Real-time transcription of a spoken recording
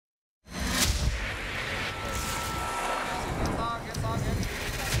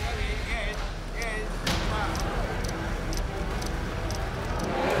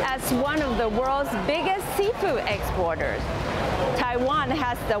of the world's biggest seafood exporters. Taiwan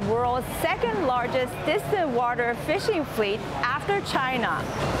has the world's second largest distant water fishing fleet after China.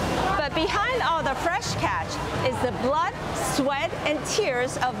 But behind all the fresh catch is the blood, sweat, and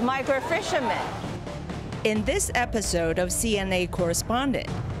tears of migrant fishermen. In this episode of CNA Correspondent,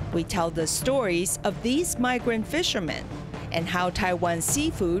 we tell the stories of these migrant fishermen and how Taiwan's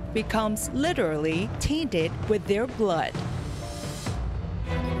seafood becomes literally tainted with their blood.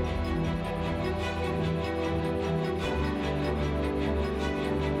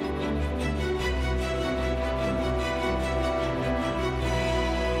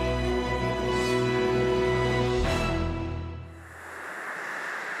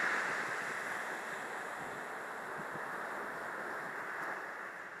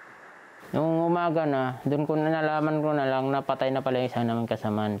 Nung umaga na, doon ko nalaman ko na lang napatay na pala yung isa namin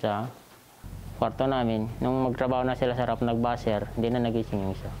kasamaan sa kwarto namin. Nung magtrabaho na sila sa harap nagbaser, hindi na nagising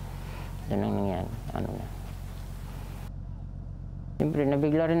yung isa. Doon ang nangyari. Siyempre,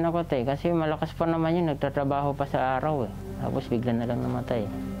 nabigla rin ako kasi malakas pa naman yun, nagtatrabaho pa sa araw Tapos bigla na lang namatay.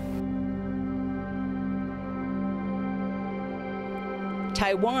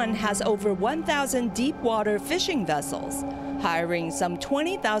 Taiwan has over 1,000 deep water fishing vessels, hiring some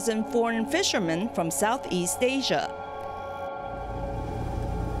 20,000 foreign fishermen from Southeast Asia.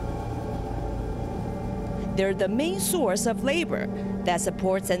 They're the main source of labor that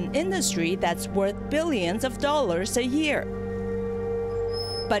supports an industry that's worth billions of dollars a year.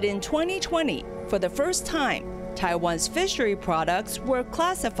 But in 2020, for the first time, Taiwan's fishery products were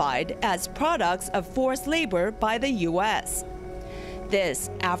classified as products of forced labor by the U.S. This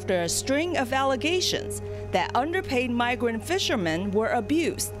after a string of allegations that underpaid migrant fishermen were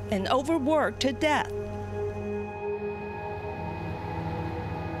abused and overworked to death.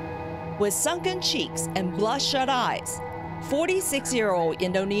 With sunken cheeks and bloodshot eyes, 46-year-old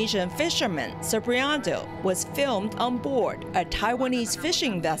Indonesian fisherman Supriyanto was filmed on board a Taiwanese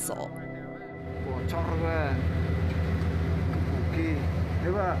fishing vessel.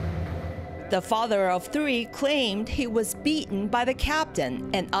 The father of three claimed he was beaten by the captain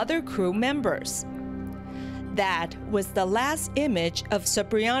and other crew members. That was the last image of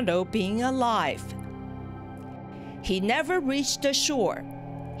Supriyanto being alive. He never reached the shore.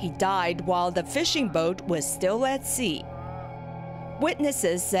 He died while the fishing boat was still at sea.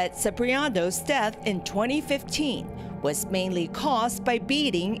 Witnesses said Supriyanto's death in 2015 was mainly caused by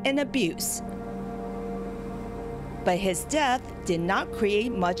beating and abuse. But his death did not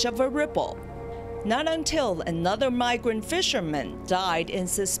create much of a ripple. Not until another migrant fisherman died in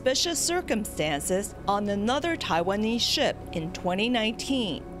suspicious circumstances on another Taiwanese ship in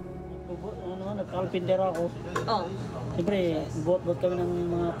 2019. Nagkalpindera ako. Oh. Siyempre, buot-buot kami ng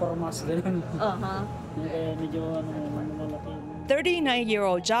mga formas, gano'n. Medyo malaki.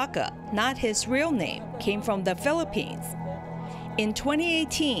 39-year-old Jaka, not his real name, came from the Philippines. In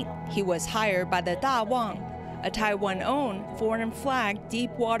 2018, he was hired by the Taiwan, a Taiwan-owned foreign-flagged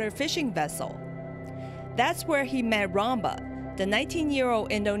deep-water fishing vessel. That's where he met Ramba, the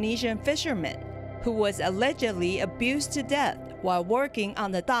 19-year-old Indonesian fisherman who was allegedly abused to death while working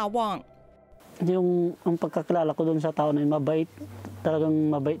on the Taiwan. Ang pagkakilala ko doon sa tao na mabait,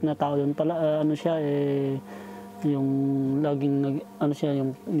 talagang mabait na tao doon pala. Yung laging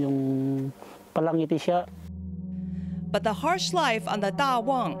yung palangiti siya. But the harsh life on the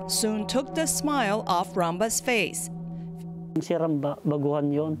Taiwan soon took the smile off Ramba's face. Si Ramba, baguhan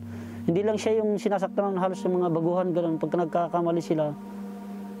yon. Hindi lang siya yung sinasaktan ng halos yung mga baguhan gano'n. Pag nagkakamali sila,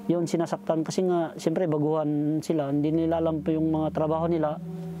 yun sinasaktan. Kasi nga, siyempre baguhan sila. Hindi nila alam pa yung mga trabaho nila.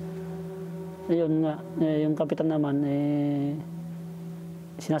 Yun nga, yung kapitan naman,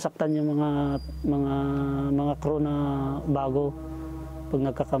 sinasaktan yung mga crew na bago pag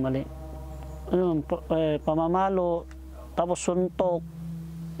nagkakamali. Pamamalo, tapos suntok,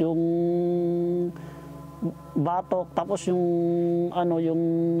 yung batok, tapos yung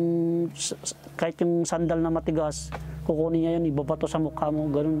kahit yung sandal na matigas, kukunin niya yun, ibabato sa mukha mo,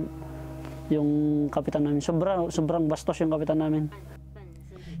 ganun yung kapitan namin. Sobrang bastos yung kapitan namin.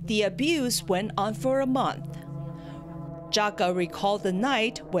 The abuse went on for a month. Jaka recalled the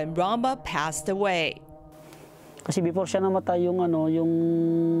night when Ramba passed away. Kasi before siya namatay yung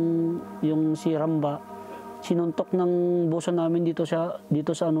si Ramba, sinuntok ng buso namin dito sa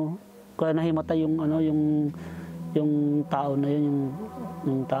kaya nahimatay yung tao na yun,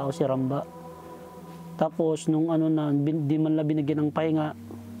 yung tao si Ramba. Tapos nung di man lang binigyan ng pahinga,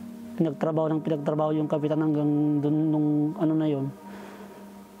 pinagtrabaho yung kapitan hanggang dun nung na yun.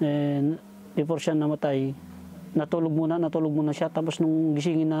 And before siya namatay, natulog muna siya. Tapos nung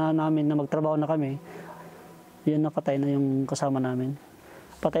gisingin na namin na magtrabaho na kami, yun napatay na yung kasama namin.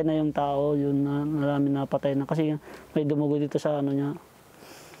 patay na yung tao, yun na namin na patay na kasi may dumugo dito sa ano niya,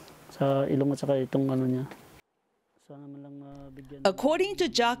 sa ilong at saka itong ano niya. According to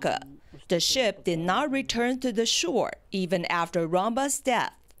Jaka, the ship did not return to the shore even after Ramba's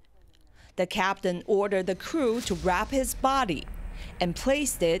death. The captain ordered the crew to wrap his body and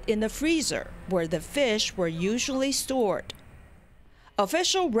placed it in the freezer where the fish were usually stored.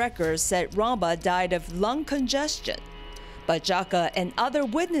 Official records said Ramba died of lung congestion, but Jaka and other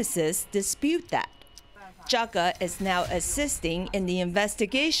witnesses dispute that. Jaka is now assisting in the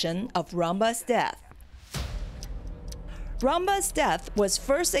investigation of Ramba's death. Ramba's death was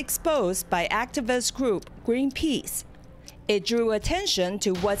first exposed by activist group Greenpeace. It drew attention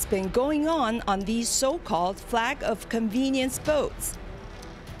to what's been going on these so-called flag of convenience boats.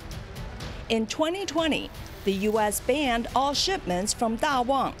 In 2020, the U.S. banned all shipments from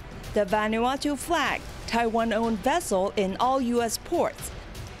Taiwan, the Vanuatu-flagged Taiwan-owned vessel in all U.S. ports,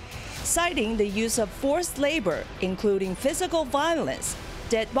 citing the use of forced labor, including physical violence,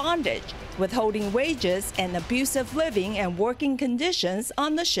 debt bondage, withholding wages, and abusive living and working conditions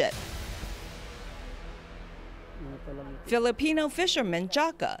on the ship. Filipino fisherman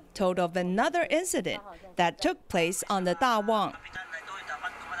Jaka told of another incident that took place on the Taiwan.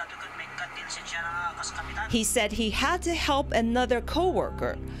 He said he had to help another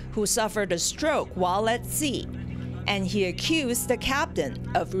co-worker who suffered a stroke while at sea, and he accused the captain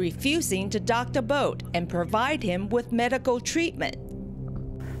of refusing to dock the boat and provide him with medical treatment.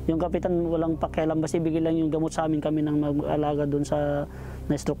 Yung kapitan walang pakialam, basta ibigay lang yung gamot sa amin, kami nang mag-alaga doon sa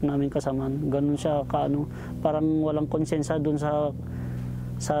na-stroke namin kasamaan. Ganun siya kaano, parang walang konsensya doon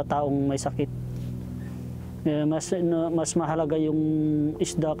sa taong may sakit. Mas mahalaga yung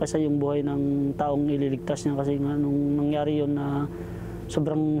isda kaysa yung buhay ng taong ililigtas niya, kasi nga nung nangyari yun na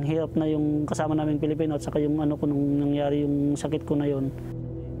sobrang hirap na yung kasama namin Pilipino at saka yung ano ko nung nangyari yung sakit ko na yun.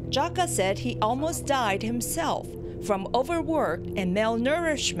 Jaka said he almost died himself from overwork and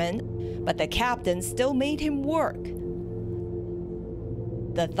malnourishment, but the captain still made him work.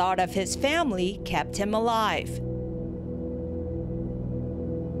 The thought of his family kept him alive.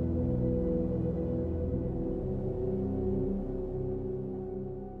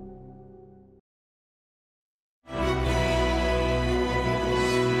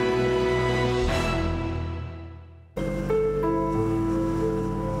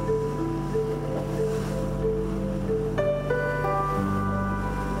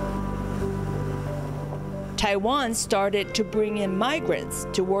 Taiwan started to bring in migrants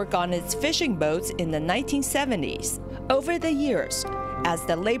to work on its fishing boats in the 1970s. Over the years, as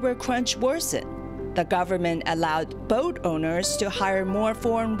the labor crunch worsened, the government allowed boat owners to hire more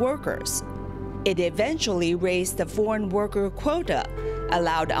foreign workers. It eventually raised the foreign worker quota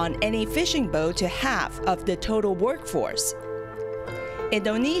allowed on any fishing boat to half of the total workforce.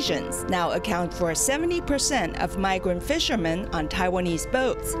 Indonesians now account for 70% of migrant fishermen on Taiwanese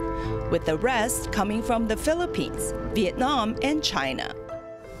boats, with the rest coming from the Philippines, Vietnam, and China.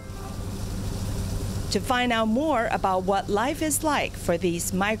 To find out more about what life is like for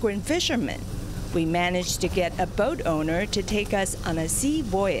these migrant fishermen, we managed to get a boat owner to take us on a sea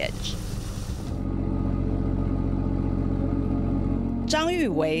voyage. Zhang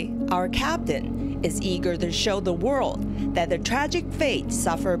Yuwei, our captain, is eager to show the world that the tragic fate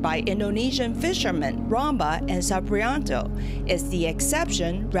suffered by Indonesian fishermen Ramba and Saprianto is the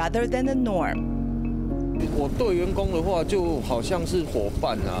exception rather than the norm. 我对员工的话就好像是伙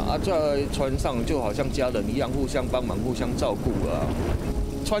伴啊，在船上就好像家人一样，互相帮忙、互相照顾啊。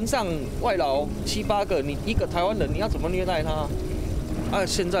船上外劳7、8个，你一个台湾人，你要怎么虐待他？啊，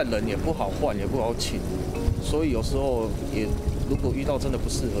现在人也不好换，也不好请，所以有时候也。 如果遇到真的不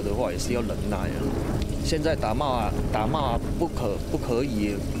适合的话，也是要忍耐啊。现在打骂不可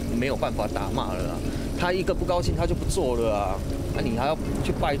以，没有办法打骂了啊。他一个不高兴，他就不做了啊。那你还要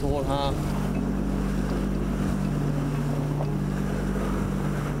去拜托他。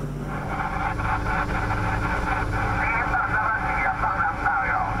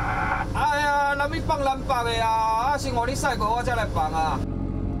哎呀，咱们放南北的啊，啊，生活你晒过我才来放啊。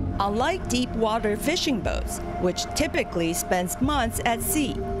 Unlike deep water fishing boats, which typically spends months at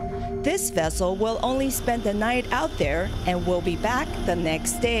sea, this vessel will only spend the night out there and will be back the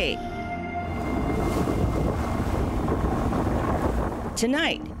next day.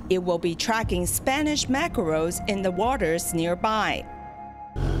 Tonight, it will be tracking Spanish mackerels in the waters nearby.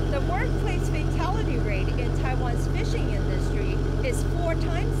 The workplace fatality rate in Taiwan's fishing industry is 4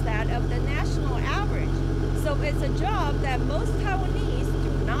 times that of the national average, so it's a job that most Taiwanese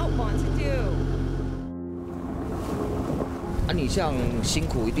not want to do. 啊，你像辛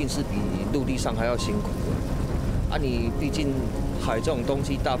苦一定是比陆地上还要辛苦的。啊，你毕竟海这种东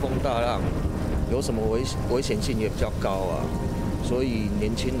西大风大浪，有什么危险性也比较高啊，所以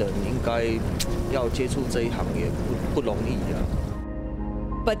年轻人应该要接触这一行也不容易啊。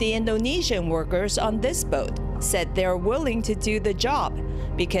But the Indonesian workers on this boat said they're willing to do the job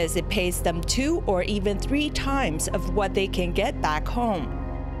because it pays them 2 or even 3 times of what they can get back home.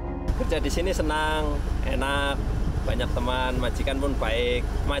 Kerja di sini senang, enak, banyak teman, majikan pun baik.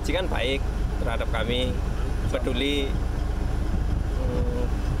 Majikan baik terhadap kami, peduli.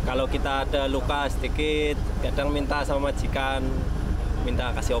 Kalau kita ada luka sedikit, kadang minta sama majikan, minta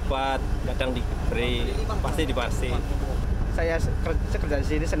kasih obat, kadang diberi, pasti. Saya kerja di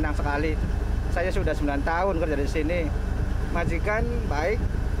sini senang sekali. Saya sudah 9 tahun kerja di sini. Majikan baik,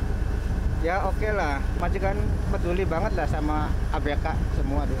 ya oke lah. Majikan peduli banget lah sama ABK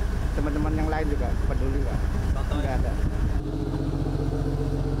semua deh. Teman-teman yang lain juga peduli lah. Enggak ada.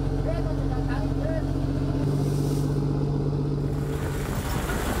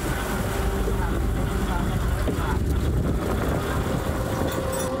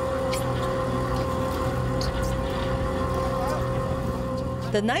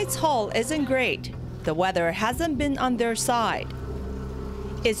 The night's haul isn't great. The weather hasn't been on their side.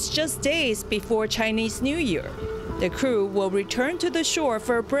 It's just days before Chinese New Year. The crew will return to the shore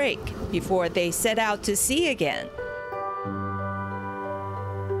for a break before they set out to sea again.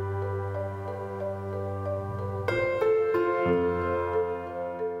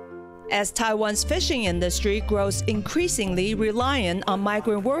 As Taiwan's fishing industry grows increasingly reliant on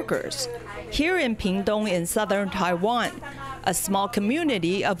migrant workers, here in Pingdong in southern Taiwan, a small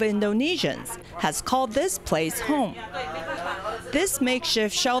community of Indonesians has called this place home. This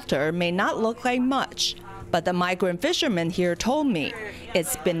makeshift shelter may not look like much, but the migrant fishermen here told me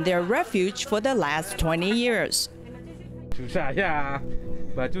it's been their refuge for the last 20 years. Susah ya,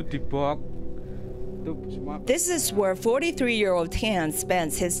 baju dibok. This is where 43-year-old Tan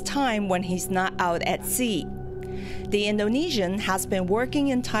spends his time when he's not out at sea. The Indonesian has been working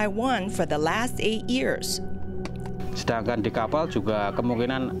in Taiwan for the last 8 years. Sedangkan di kapal juga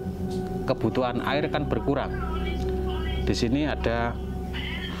kemungkinan kebutuhan air kan berkurang. Di sini ada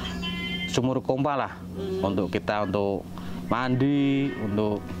sumur pompa lah untuk kita untuk mandi,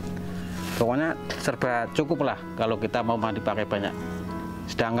 untuk pokoknya serba cukup lah kalau kita mau mandi pakai banyak.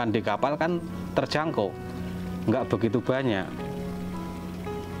 Sedangkan di kapal kan terjangkau, nggak begitu banyak,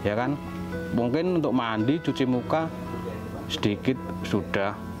 ya kan? Mungkin untuk mandi, cuci muka sedikit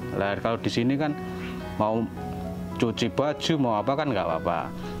sudah. Lah kalau di sini kan mau cuci baju mau apa kan nggak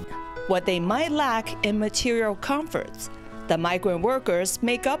apa-apa. What they might lack in material comforts, the migrant workers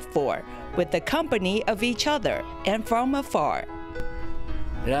make up for with the company of each other and from afar.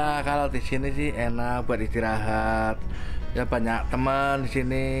 Ya kalau di sini sih enak buat istirahat. Ya banyak teman di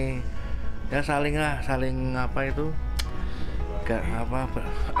sini. Ya saling apa itu? Gak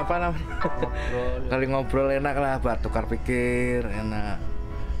apa namanya? Saling ngobrol enak lah buat tukar pikir, enak.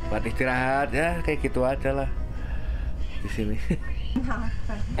 Buat istirahat ya kayak gitu aja lah. Di sini.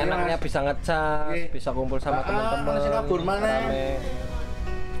 Enaknya bisa ngecas, bisa kumpul sama teman-teman. Rame.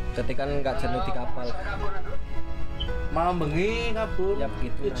 Ketika nggak jenuh di kapal. Malam bengi kabur. Ya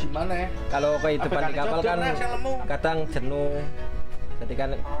begitu. Gimana ya? Kalau kehidupan di kapal kan kadang jenuh.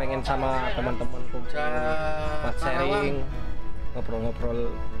 Ketika pengen sama teman-teman kumpul, buat sharing, ngobrol-ngobrol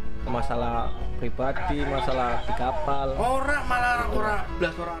masalah pribadi, masalah di kapal. Malah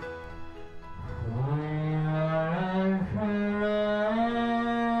belas orang.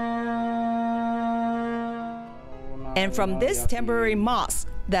 And from this temporary mosque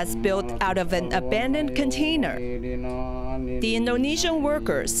that's built out of an abandoned container, the Indonesian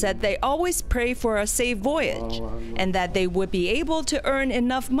workers said they always pray for a safe voyage and that they would be able to earn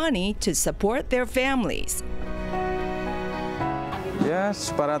enough money to support their families. Ya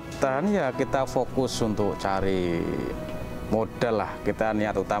separatan ya kita fokus untuk cari modal lah. Kita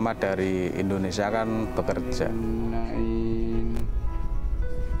niat utama dari Indonesia kan bekerja.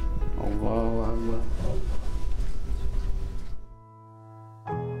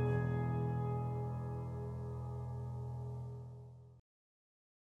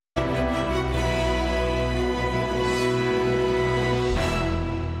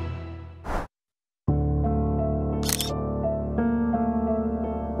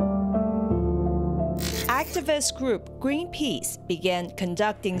 Activist group Greenpeace began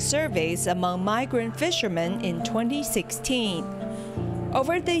conducting surveys among migrant fishermen in 2016.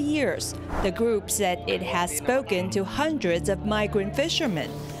 Over the years, the group said it has spoken to hundreds of migrant fishermen,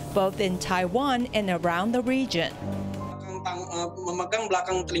 both in Taiwan and around the region. Memegang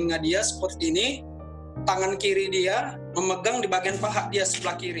belakang telinga dia seperti ini, tangan kiri dia memegang di bagian paha dia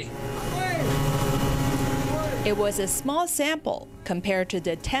sebelah kiri. It was a small sample compared to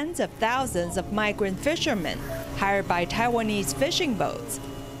the tens of thousands of migrant fishermen hired by Taiwanese fishing boats.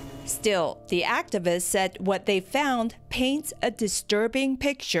 Still, the activists said what they found paints a disturbing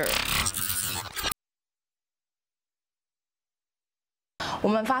picture. 我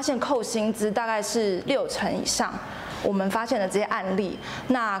们发现扣薪资大概是60%以上。我们发现的这些案例，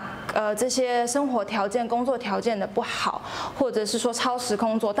那这些生活条件、工作条件的不好，或者是说超时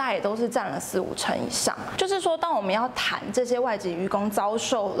工作，大概也都是占了4-5成以上。就是说，当我们要谈这些外籍渔工遭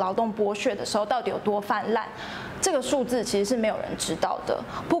受劳动剥削的时候，到底有多泛滥？ 这个数字其实是没有人知道的，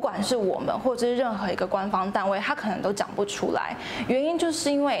不管是我们或者是任何一个官方单位，他可能都讲不出来。原因就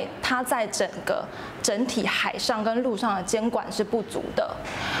是因为它在整体海上跟陆上的监管是不足的。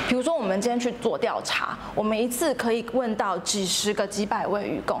比如说，我们今天去做调查，我们一次可以问到几十个、几百位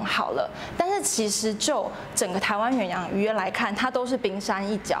渔工好了，但是其实就整个台湾远洋渔业来看，它都是冰山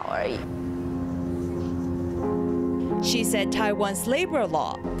一角而已。 She said Taiwan's labor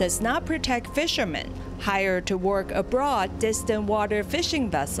law does not protect fishermen hired to work abroad distant water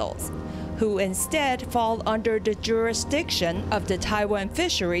fishing vessels, who instead fall under the jurisdiction of the Taiwan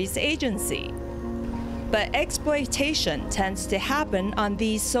Fisheries Agency. But exploitation tends to happen on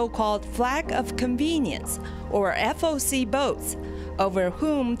these so-called flag of convenience, or FOC boats, over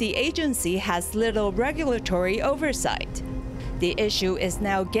whom the agency has little regulatory oversight. The issue is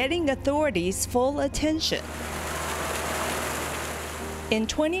now getting authorities' full attention. In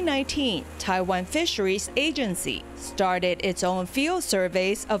 2019, Taiwan Fisheries Agency started its own field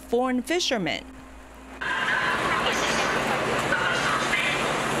surveys of foreign fishermen.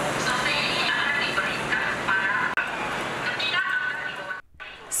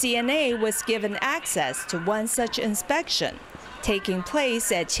 CNA was given access to one such inspection, taking place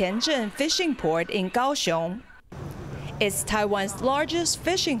at Tainted Fishing Port in Kaohsiung. It's Taiwan's largest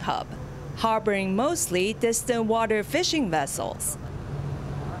fishing hub, harboring mostly distant water fishing vessels.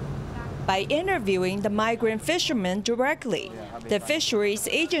 By interviewing the migrant fishermen directly, the fisheries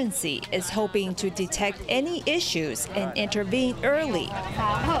agency is hoping to detect any issues and intervene early.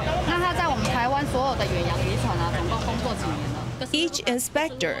 Each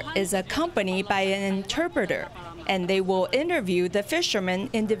inspector is accompanied by an interpreter, and they will interview the fishermen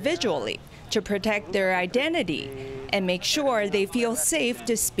individually to protect their identity and make sure they feel safe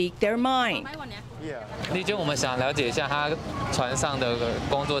to speak their mind. 丽娟，我们想了解一下他船上的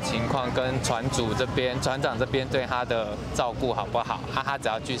工作情况，跟船主这边、船长这边对他的照顾好不好？他只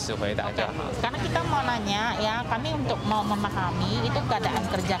要据实回答就好。Karena kita mau nanya, ya kami untuk mau memahami itu keadaan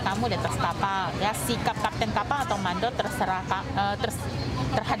kerja kamu di atas kapal, ya sikap kapten kapal atau mando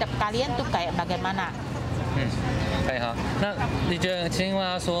terhadap kalian tuh kayak bagaimana? 可以哈。那你觉得，请问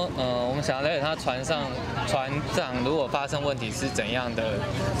他说，我们想要了解他船上船长如果发生问题是怎样的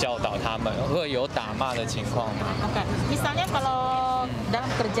教导他们，会有打骂的情况吗 Oke, misalnya kalau dalam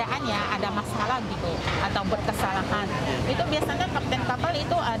kerjaan ya ada masalah gitu atau berkesalahan, itu biasanya kapten kapal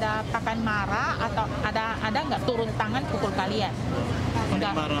itu ada akan marah atau ada nggak turun tangan pukul kalian?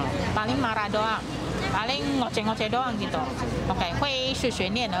 Paling marah doang, paling ngoceh-ngoceh doang gitu. Oke, 会碎碎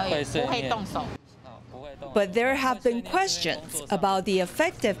念而已，不会动手。 But there have been questions about the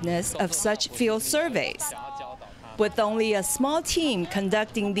effectiveness of such field surveys. With only a small team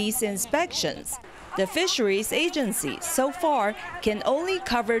conducting these inspections, the fisheries agency so far can only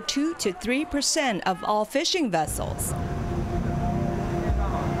cover 2 to 3% of all fishing vessels.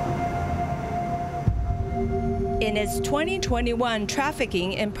 In its 2021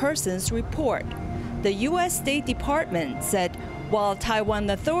 Trafficking in Persons report, the U.S. State Department said while Taiwan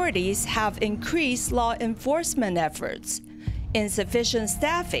authorities have increased law enforcement efforts, insufficient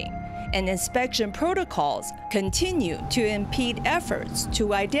staffing and inspection protocols continue to impede efforts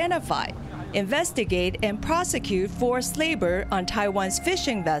to identify, investigate, and prosecute forced labor on Taiwan's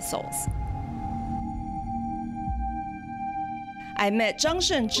fishing vessels. I met Zhang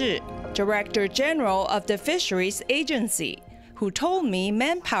Shenzhi, Director General of the Fisheries Agency, who told me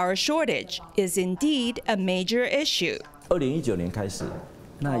manpower shortage is indeed a major issue. 2019年开始，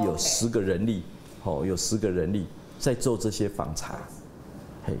那有10个人力，有10个人力在做这些访查，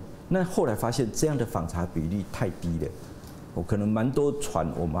那后来发现这样的访查比例太低了，可能蛮多船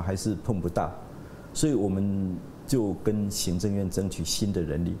我们还是碰不到，所以我们就跟行政院争取新的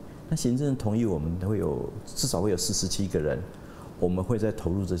人力。那行政院同意我们至少会有47个人，我们会再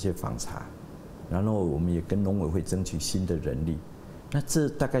投入这些访查，然后我们也跟农委会争取新的人力。那这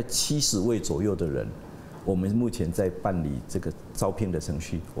大概70位左右的人。 我们目前在办理这个招聘的程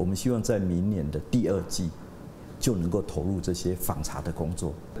序，我们希望在明年的第2季就能够投入这些访查的工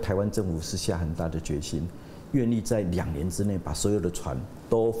作。台湾政府是下很大的决心，愿意在2年之内把所有的船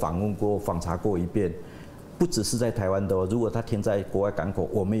都访问过、访查过一遍，不只是在台湾的哦，如果他停在国外港口，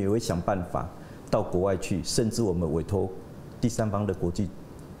我们也会想办法到国外去，甚至我们委托第三方的国际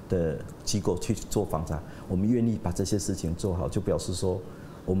的机构去做访查，我们愿意把这些事情做好，就表示说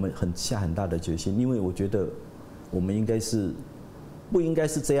我们下很大的决心，因为我觉得我们不应该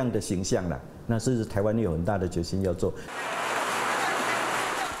是这样的形象啦，那是台湾有很大的决心要做。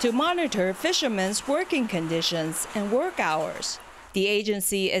To monitor fishermen's working conditions and work hours, the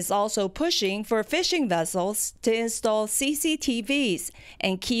agency is also pushing for fishing vessels to install CCTVs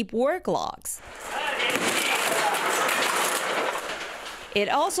and keep work logs. It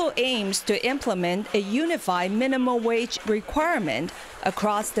also aims to implement a unified minimum wage requirement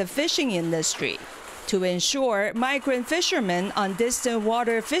across the fishing industry to ensure migrant fishermen on distant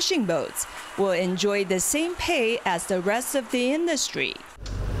water fishing boats will enjoy the same pay as the rest of the industry.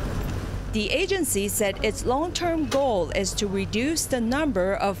 The agency said its long-term goal is to reduce the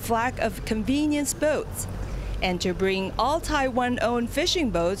number of flag of convenience boats and to bring all Taiwan-owned fishing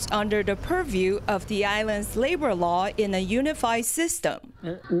boats under the purview of the island's labor law in a unified system.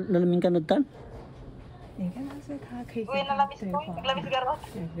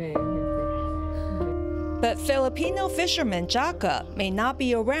 But Filipino fisherman Jaka may not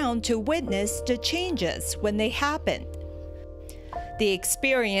be around to witness the changes when they happen. The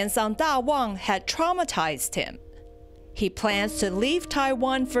experience on Taiwan had traumatized him. He plans to leave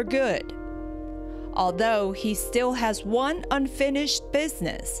Taiwan for good, although he still has one unfinished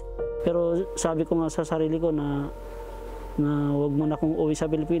business. Pero sabi ko nga sa sarili ko na wag muna akong uwi sa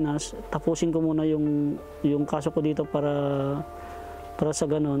Pilipinas, tapusin ko muna yung kaso ko dito para sa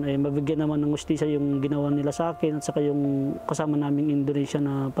ganon ay mabigyan naman ng hustisya yung ginawa nila sa akin at saka yung kasama naming Indonesia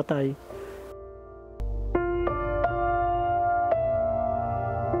na patay.